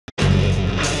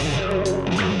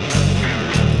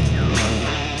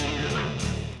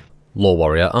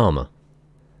LoreWarrior Armour,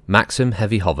 Maxim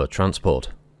Heavy Hover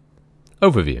Transport.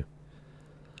 Overview.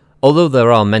 Although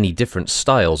there are many different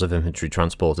styles of infantry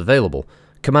transport available,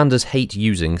 commanders hate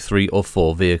using 3 or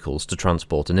 4 vehicles to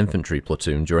transport an infantry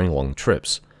platoon during long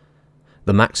trips.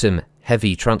 The Maxim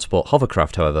Heavy Transport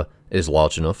Hovercraft, however, is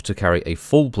large enough to carry a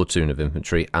full platoon of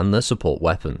infantry and their support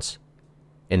weapons.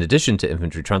 In addition to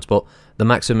infantry transport, the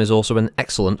Maxim is also an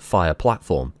excellent fire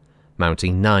platform.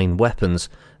 Mounting 9 weapons,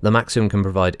 the Maxim can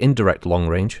provide indirect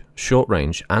long-range,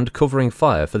 short-range, and covering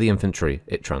fire for the infantry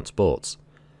it transports.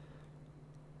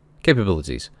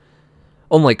 Capabilities.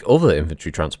 Unlike other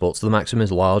infantry transports, the Maxim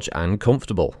is large and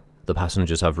comfortable. The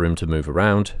passengers have room to move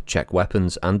around, check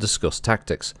weapons, and discuss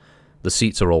tactics. The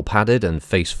seats are all padded and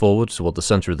face forward toward the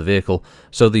centre of the vehicle,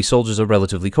 so the soldiers are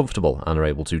relatively comfortable and are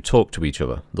able to talk to each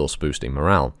other, thus boosting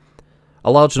morale.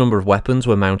 A large number of weapons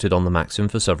were mounted on the Maxim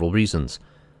for several reasons.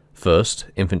 First,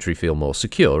 infantry feel more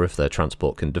secure if their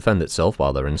transport can defend itself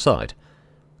while they're inside.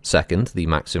 Second, the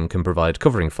Maxim can provide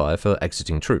covering fire for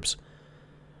exiting troops.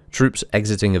 Troops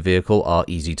exiting a vehicle are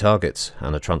easy targets,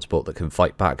 and a transport that can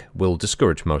fight back will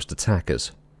discourage most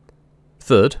attackers.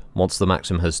 Third, once the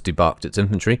Maxim has debarked its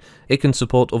infantry, it can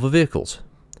support other vehicles.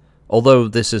 Although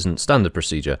this isn't standard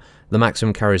procedure, the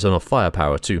Maxim carries enough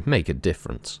firepower to make a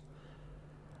difference.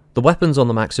 The weapons on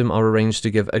the Maxim are arranged to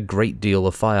give a great deal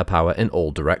of firepower in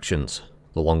all directions.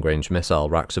 The long-range missile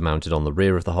racks are mounted on the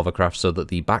rear of the hovercraft so that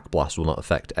the backblast will not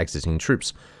affect exiting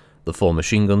troops. The 4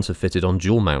 machine guns are fitted on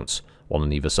dual mounts, one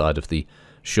on either side of the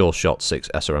Sure Shot 6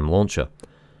 SRM launcher.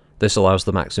 This allows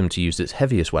the Maxim to use its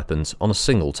heaviest weapons on a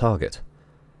single target.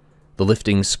 The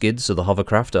lifting skids of the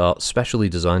hovercraft are specially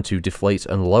designed to deflate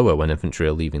and lower when infantry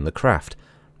are leaving the craft.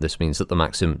 This means that the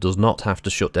Maxim does not have to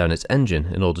shut down its engine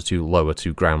in order to lower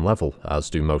to ground level,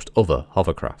 as do most other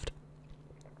hovercraft.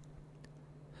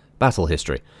 Battle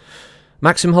history.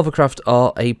 Maxim hovercraft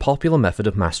are a popular method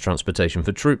of mass transportation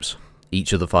for troops.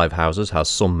 Each of the 5 houses has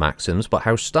some Maxims, but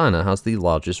House Steiner has the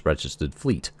largest registered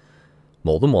fleet.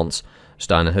 More than once,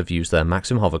 Steiner have used their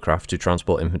Maxim hovercraft to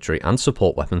transport infantry and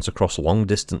support weapons across long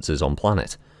distances on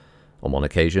planet. On one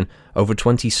occasion, over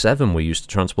 27 were used to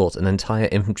transport an entire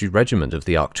infantry regiment of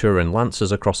the Arcturian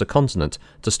Lancers across a continent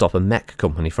to stop a mech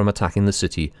company from attacking the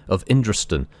city of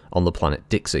Indriston on the planet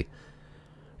Dixie.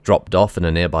 Dropped off in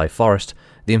a nearby forest,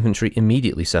 the infantry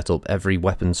immediately set up every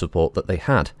weapon support that they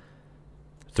had.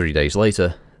 3 days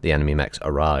later, the enemy mechs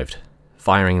arrived.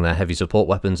 Firing their heavy support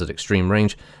weapons at extreme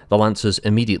range, the Lancers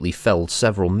immediately felled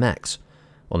several mechs.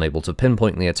 Unable to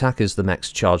pinpoint the attackers, the mechs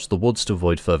charged the woods to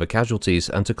avoid further casualties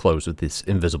and to close with this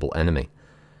invisible enemy.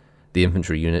 The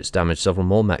infantry units damaged several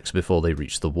more mechs before they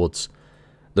reached the woods.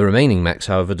 The remaining mechs,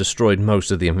 however, destroyed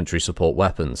most of the infantry support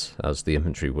weapons, as the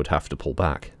infantry would have to pull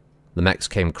back. The mechs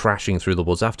came crashing through the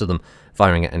woods after them,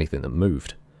 firing at anything that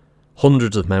moved.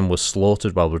 Hundreds of men were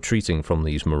slaughtered while retreating from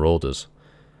these marauders.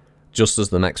 Just as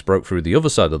the mechs broke through the other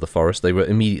side of the forest, they were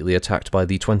immediately attacked by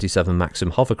the 27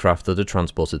 Maxim hovercraft that had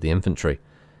transported the infantry.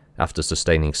 After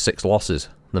sustaining 6 losses,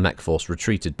 the mech force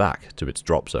retreated back to its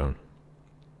drop zone.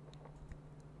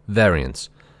 Variants.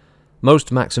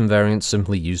 Most Maxim variants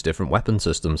simply use different weapon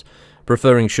systems.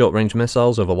 Preferring short-range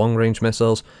missiles over long-range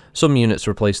missiles, some units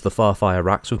replace the far-fire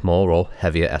racks with more or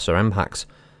heavier SRM packs.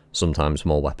 Sometimes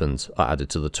more weapons are added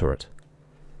to the turret.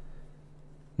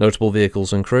 Notable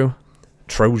vehicles and crew.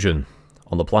 Trojan.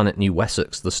 On the planet New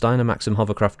Wessex, the Steiner Maxim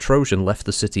hovercraft Trojan left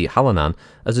the city Halanan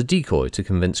as a decoy to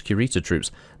convince Kurita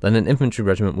troops that an infantry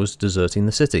regiment was deserting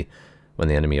the city. When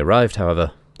the enemy arrived,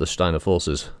 however, the Steiner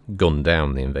forces gunned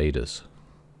down the invaders.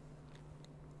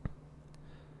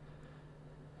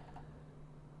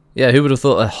 Yeah, who would have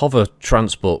thought a hover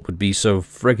transport would be so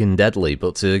friggin' deadly,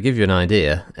 but to give you an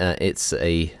idea, it's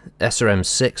a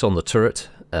SRM-6 on the turret,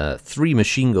 3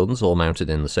 machine guns all mounted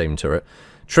in the same turret,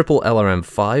 triple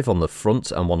LRM-5 on the front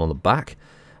and 1 on the back,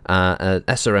 an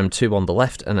SRM-2 on the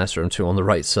left and SRM-2 on the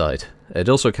right side. It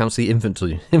also counts the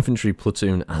infantry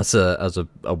platoon as a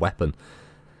weapon.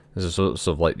 It's sort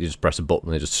of like you just press a button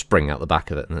and they just spring out the back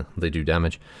of it and they do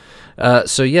damage.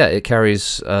 So yeah, it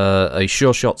carries a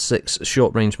Sure Shot 6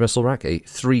 short-range missile rack, a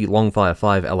 3 Longfire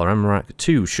 5 LRM rack,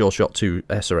 2 Sure Shot 2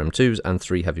 SRM-2s, and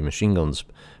 3 heavy machine guns.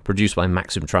 Produced by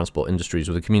Maxim Transport Industries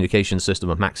with a communication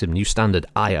system of Maxim New Standard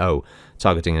I/O,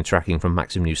 targeting and tracking from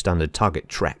Maxim New Standard Target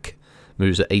Trek.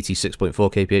 Moves at 86.4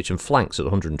 kph and flanks at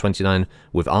 129,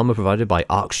 with armour provided by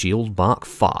Arc Shield Mark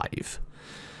V.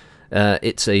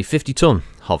 It's a 50-ton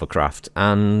hovercraft,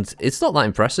 and it's not that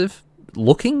impressive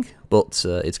looking, but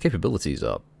its capabilities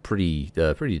are pretty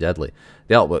deadly.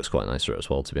 The artwork's quite nice for it as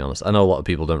well, to be honest. I know a lot of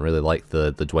people don't really like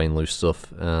the Dwayne Luce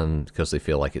stuff, because they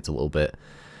feel like it's a little bit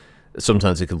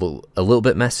Sometimes it could look a little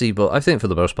bit messy, but I think for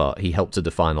the most part, he helped to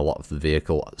define a lot of the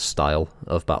vehicle style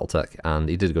of Battletech, and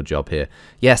he did a good job here.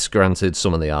 Yes, granted,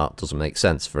 some of the art doesn't make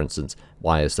sense. For instance,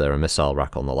 why is there a missile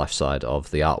rack on the left side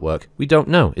of the artwork? We don't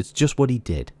know. It's just what he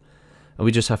did. And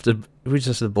we just have to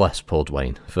bless poor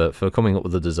Dwayne for coming up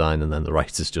with the design, and then the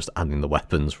writers just adding the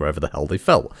weapons wherever the hell they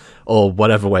felt, or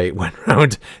whatever way it went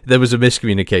round. There was a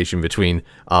miscommunication between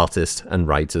artist and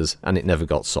writers, and it never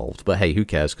got solved. But hey, who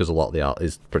cares, because a lot of the art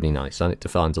is pretty nice, and it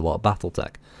defines a lot of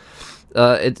Battletech.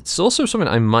 It's also something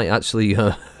I might actually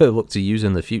look to use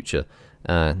in the future,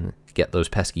 get those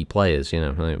pesky players, you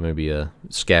know, maybe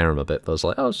scare them a bit. But I was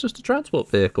like, oh, it's just a transport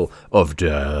vehicle of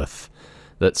death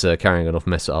that's carrying enough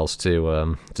missiles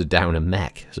to down a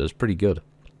mech, so it's pretty good.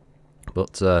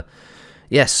 But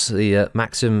yes, the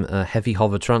Maxim heavy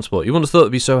hover transport. You wouldn't have thought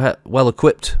it'd be so well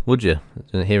equipped, would you?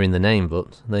 Hearing the name,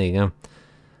 but there you go.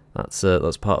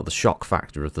 That's part of the shock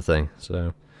factor of the thing.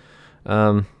 So,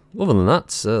 other than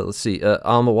that, let's see.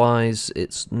 Armor-wise,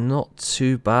 it's not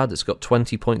too bad. It's got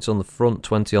 20 points on the front,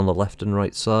 20 on the left and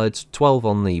right sides, 12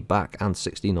 on the back, and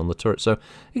 16 on the turret. So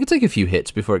it can take a few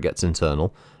hits before it gets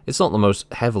internal. It's not the most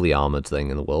heavily armoured thing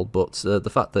in the world, but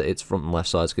the fact that its front and left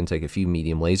sides can take a few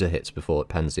medium laser hits before it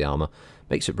pens the armour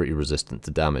makes it pretty resistant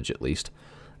to damage, at least.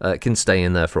 It can stay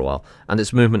in there for a while, and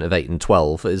its movement of 8 and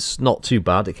 12 is not too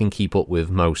bad. It can keep up with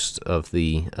most of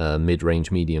the mid-range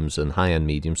mediums and high-end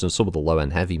mediums, and some of the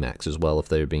low-end heavy mechs as well, if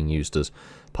they were being used as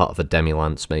part of a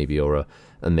demi-lance maybe, or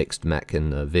a mixed mech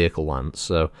and a vehicle lance.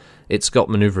 So it's got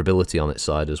manoeuvrability on its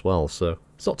side as well, so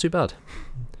it's not too bad.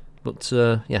 But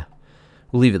yeah,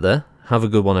 we'll leave it there. Have a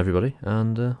good one, everybody,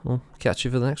 and we'll catch you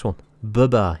for the next one.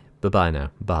 Bye-bye. Bye-bye now.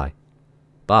 Bye.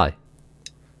 Bye.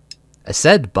 I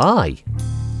said bye.